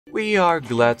We are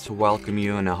glad to welcome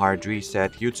you on a Hard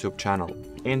Reset YouTube channel.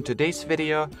 In today's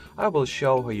video, I will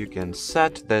show how you can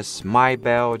set this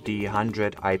MIBAO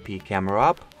D100 IP camera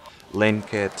up,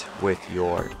 link it with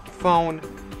your phone,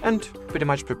 and pretty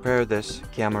much prepare this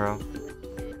camera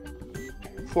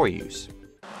for use.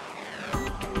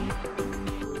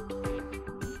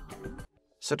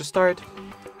 So to start,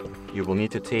 you will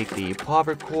need to take the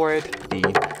power cord,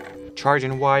 the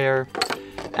charging wire,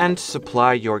 and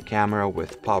supply your camera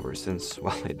with power since,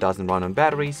 well, it doesn't run on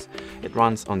batteries, it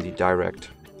runs on the direct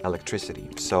electricity.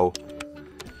 So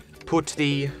put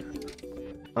the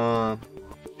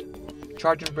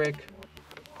charging brick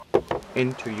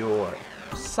into your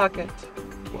socket,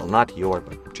 well, not your,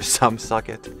 but just some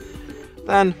socket.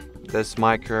 Then this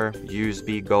micro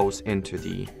USB goes into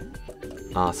the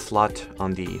slot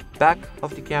on the back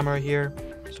of the camera here,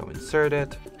 so insert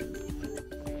it.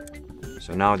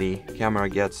 So now the camera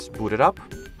gets booted up,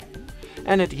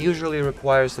 and it usually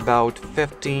requires about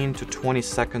 15 to 20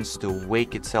 seconds to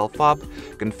wake itself up,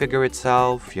 configure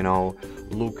itself,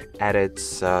 look at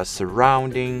its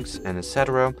surroundings and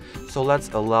etc. So let's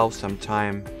allow some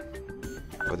time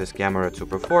for this camera to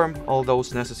perform all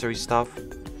those necessary stuff,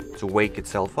 to wake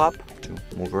itself up, to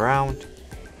move around.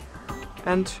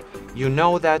 And you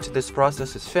know that this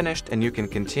process is finished and you can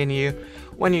continue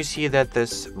when you see that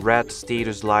this red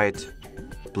status light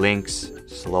blinks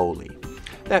slowly.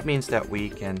 That means that we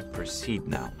can proceed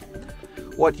now.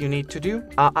 What you need to do,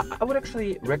 I would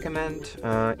actually recommend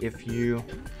if you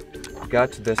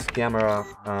got this camera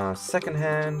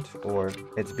secondhand or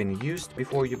it's been used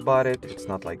before you bought it, it's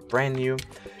not like brand new,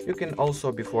 you can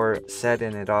also, before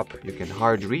setting it up, you can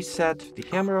hard reset the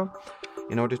camera.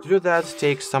 In order to do that,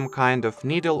 take some kind of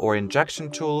needle or injection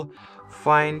tool,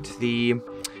 find the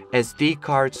SD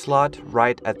card slot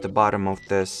right at the bottom of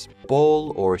this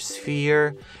bowl or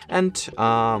sphere, and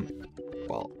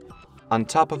well, on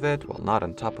top of it, well, not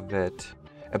on top of it,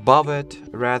 above it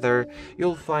rather,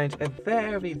 you'll find a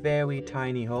very, very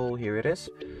tiny hole. Here it is.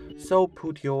 So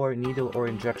put your needle or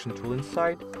injection tool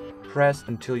inside, press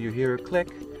until you hear a click,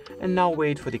 and now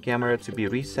wait for the camera to be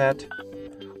reset,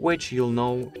 which you'll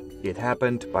know it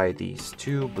happened by these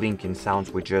two blinking sounds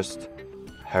we just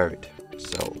heard.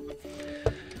 So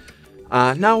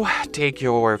now take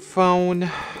your phone.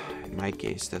 In my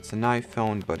case, that's an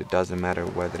iPhone, but it doesn't matter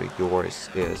whether yours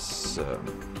is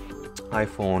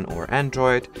iPhone or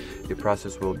Android. The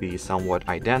process will be somewhat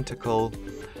identical.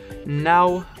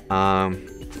 Now,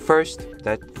 first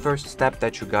step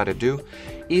that you gotta do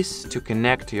is to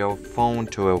connect your phone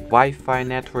to a Wi-Fi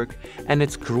network, and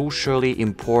it's crucially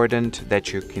important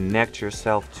that you connect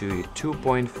yourself to a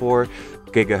 2.4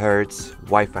 gigahertz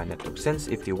Wi-Fi network, since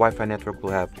if the Wi-Fi network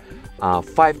will have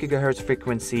 5 gigahertz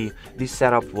frequency, the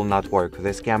setup will not work.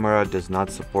 This camera does not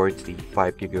support the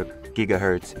 5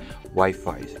 gigahertz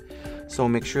Wi-Fi. So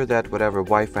make sure that whatever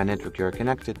Wi-Fi network you're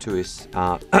connected to is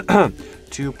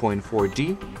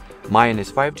 2.4G. Mine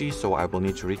is 5G, so I will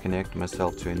need to reconnect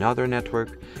myself to another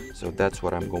network. So that's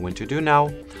what I'm going to do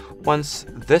now. Once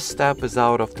this step is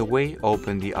out of the way,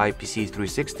 open the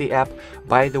IPC360 app.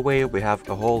 By the way, we have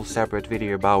a whole separate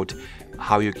video about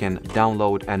how you can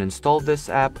download and install this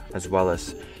app, as well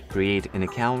as create an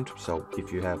account. So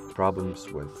if you have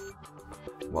problems with,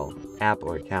 well, app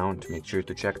or account, make sure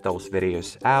to check those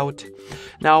videos out.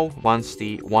 Now, once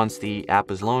the app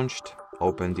is launched,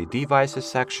 open the devices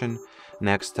section.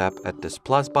 Next step, at this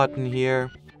plus button here.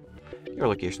 Your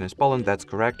location is Poland, that's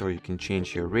correct, or you can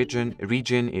change your region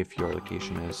if your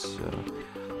location is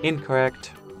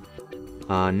incorrect.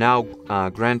 Now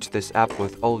grant this app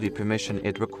with all the permission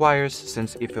it requires,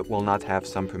 since if it will not have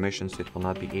some permissions, it will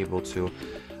not be able to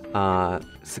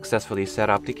successfully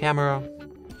set up the camera.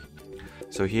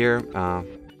 So here,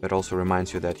 it also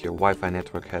reminds you that your Wi-Fi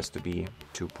network has to be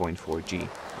 2.4G,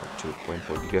 or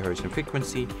 2.4 gigahertz in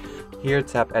frequency. Here,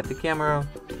 tap at the camera.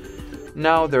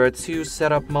 Now there are two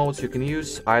setup modes you can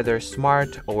use, either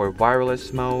smart or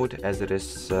wireless mode, as it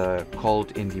is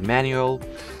called in the manual,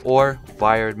 or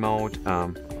wired mode.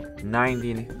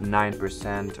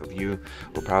 99% of you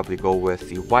will probably go with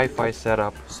the Wi-Fi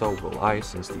setup, so will I,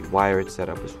 since the wired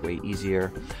setup is way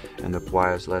easier and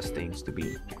requires less things to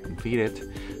be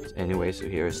completed. Anyway, so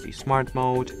here's the smart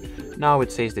mode. Now it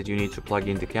says that you need to plug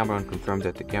in the camera and confirm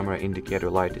that the camera indicator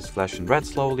light is flashing red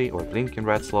slowly or blinking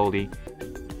red slowly.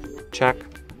 Check.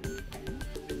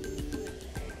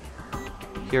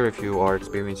 Here, if you are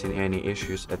experiencing any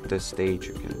issues at this stage,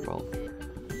 you can, well,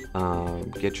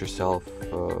 get yourself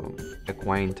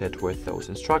acquainted with those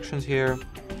instructions here.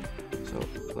 So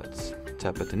let's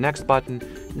tap at the next button.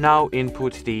 Now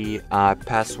input the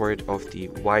password of the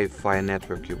Wi-Fi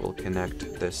network you will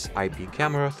connect this IP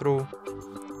camera through.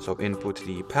 So input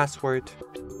the password.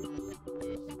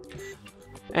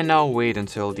 And now wait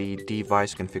until the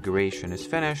device configuration is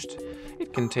finished.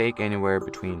 It can take anywhere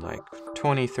between like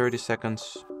 20-30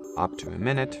 seconds up to a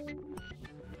minute.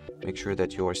 Make sure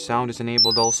that your sound is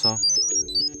enabled also,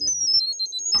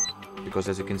 because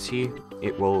as you can see,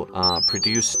 it will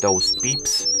produce those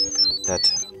beeps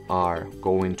that are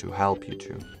going to help you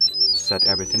to set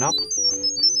everything up.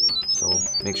 So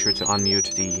make sure to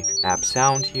unmute the app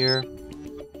sound here.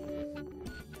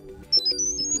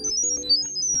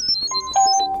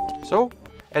 So,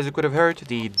 as you could have heard,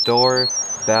 the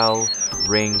doorbell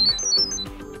ring,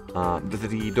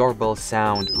 the doorbell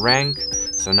sound rang.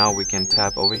 So now we can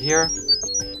tap over here,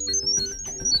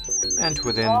 and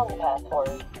within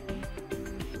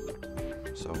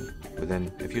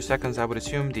a few seconds, I would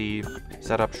assume the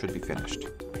setup should be finished.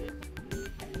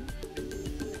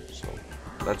 So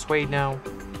let's wait now.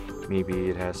 Maybe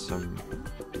it has some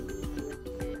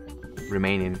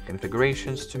remaining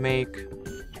configurations to make.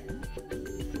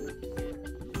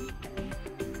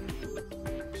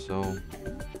 So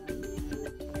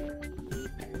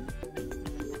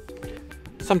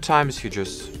sometimes you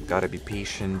just gotta be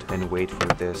patient and wait for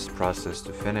this process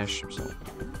to finish. So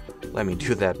let me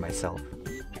do that myself.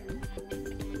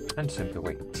 And simply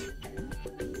wait.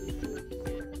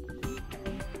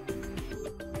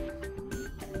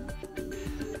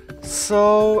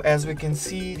 So as we can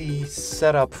see, the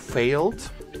setup failed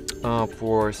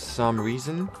for some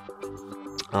reason,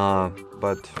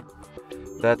 but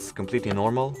that's completely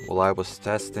normal. While I was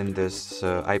testing this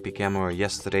IP camera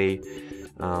yesterday,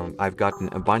 I've gotten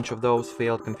a bunch of those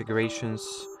failed configurations.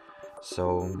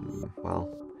 So, well,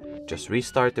 just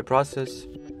restart the process.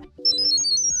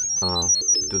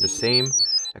 Do the same.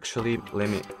 Actually, let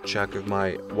me check if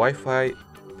my Wi-Fi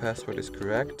password is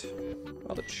correct.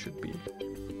 Well, it should be.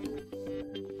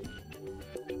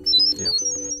 Yeah.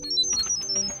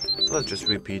 So let's just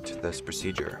repeat this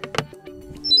procedure.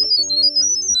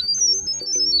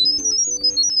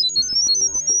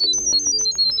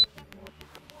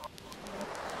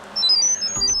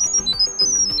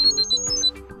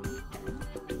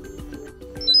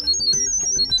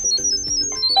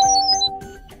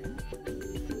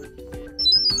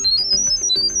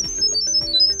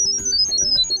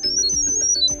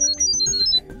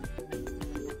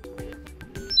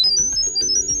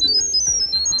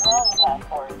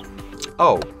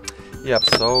 Oh, yep,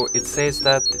 so it says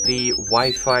that the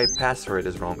Wi-Fi password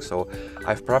is wrong, so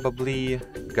I've probably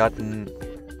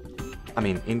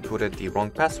inputted the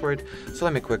wrong password. So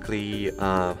let me quickly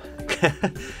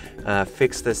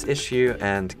fix this issue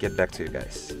and get back to you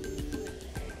guys.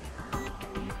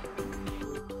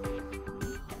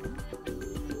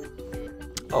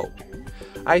 Oh,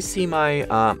 I see my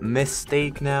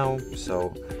mistake now,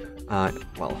 so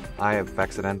well, I have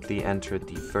accidentally entered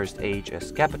the first H as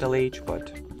capital H,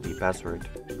 but the password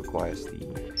requires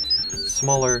the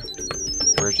smaller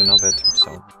version of it,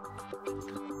 so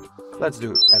let's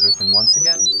do everything once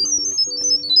again.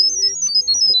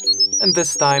 And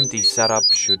this time the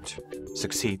setup should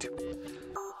succeed.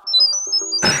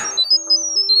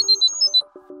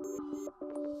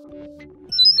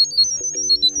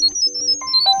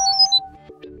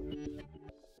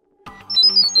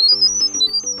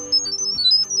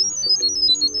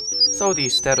 So the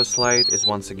status light is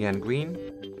once again green.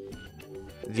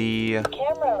 The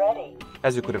camera ready.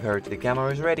 As you could have heard, the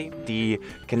camera is ready. The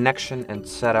connection and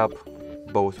setup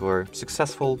both were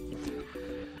successful.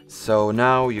 So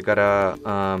now you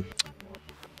gotta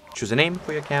choose a name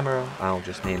for your camera. I'll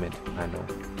just name it, I don't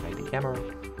know, ID camera.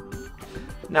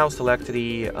 Now select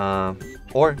the,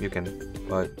 or you can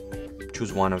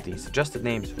choose one of the suggested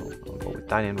names. I'll go with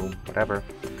dining room, whatever.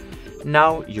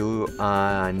 Now you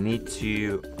need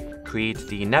to create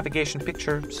the navigation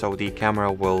picture, so the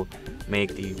camera will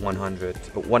make the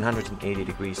 180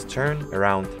 degrees turn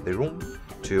around the room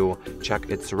to check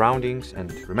its surroundings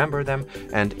and remember them.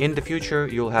 And in the future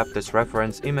you'll have this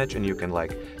reference image, and you can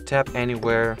like tap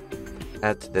anywhere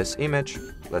at this image.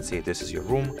 Let's say this is your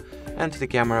room, and the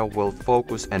camera will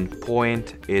focus and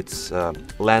point its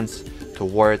lens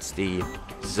towards the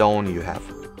zone you have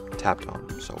tapped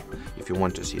on. So if you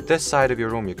want to see this side of your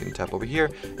room, you can tap over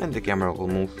here and the camera will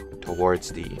move towards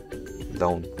the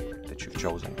zone that you've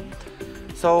chosen.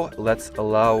 So let's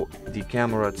allow the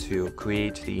camera to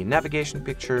create the navigation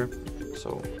picture.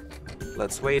 So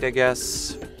let's wait, I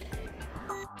guess.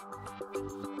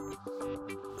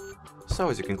 So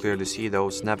as you can clearly see,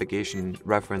 those navigation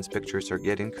reference pictures are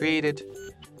getting created.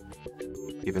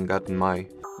 Even gotten my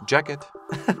jacket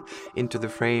into the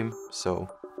frame. So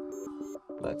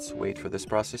let's wait for this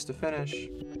process to finish.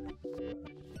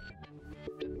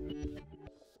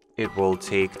 it will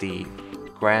take the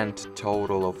grand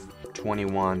total of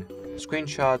 21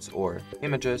 screenshots or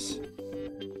images.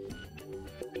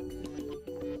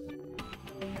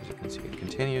 As you can see, it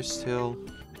continues still.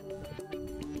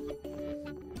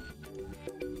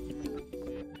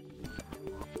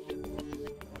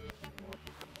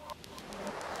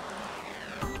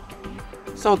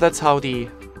 So that's how the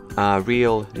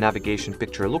real navigation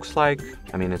picture looks like.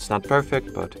 I mean, it's not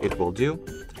perfect, but it will do.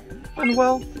 And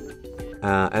well,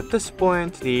 at this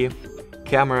point, the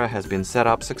camera has been set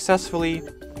up successfully,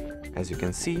 as you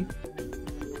can see.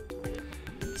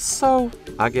 So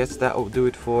I guess that will do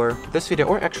it for this video.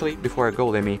 Or actually, before I go,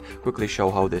 let me quickly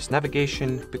show how this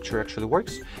navigation picture actually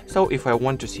works. So if I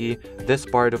want to see this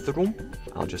part of the room,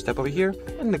 I'll just step over here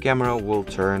and the camera will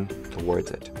turn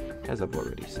towards it, as I've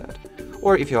already said.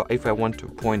 Or if I want to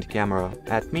point camera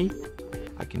at me,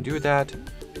 I can do that.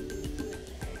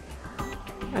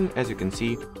 And as you can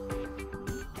see,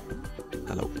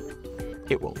 hello,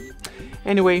 it will.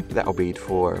 Anyway, that will be it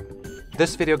for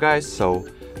this video, guys. So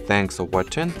thanks for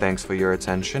watching, thanks for your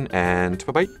attention, and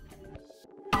bye-bye.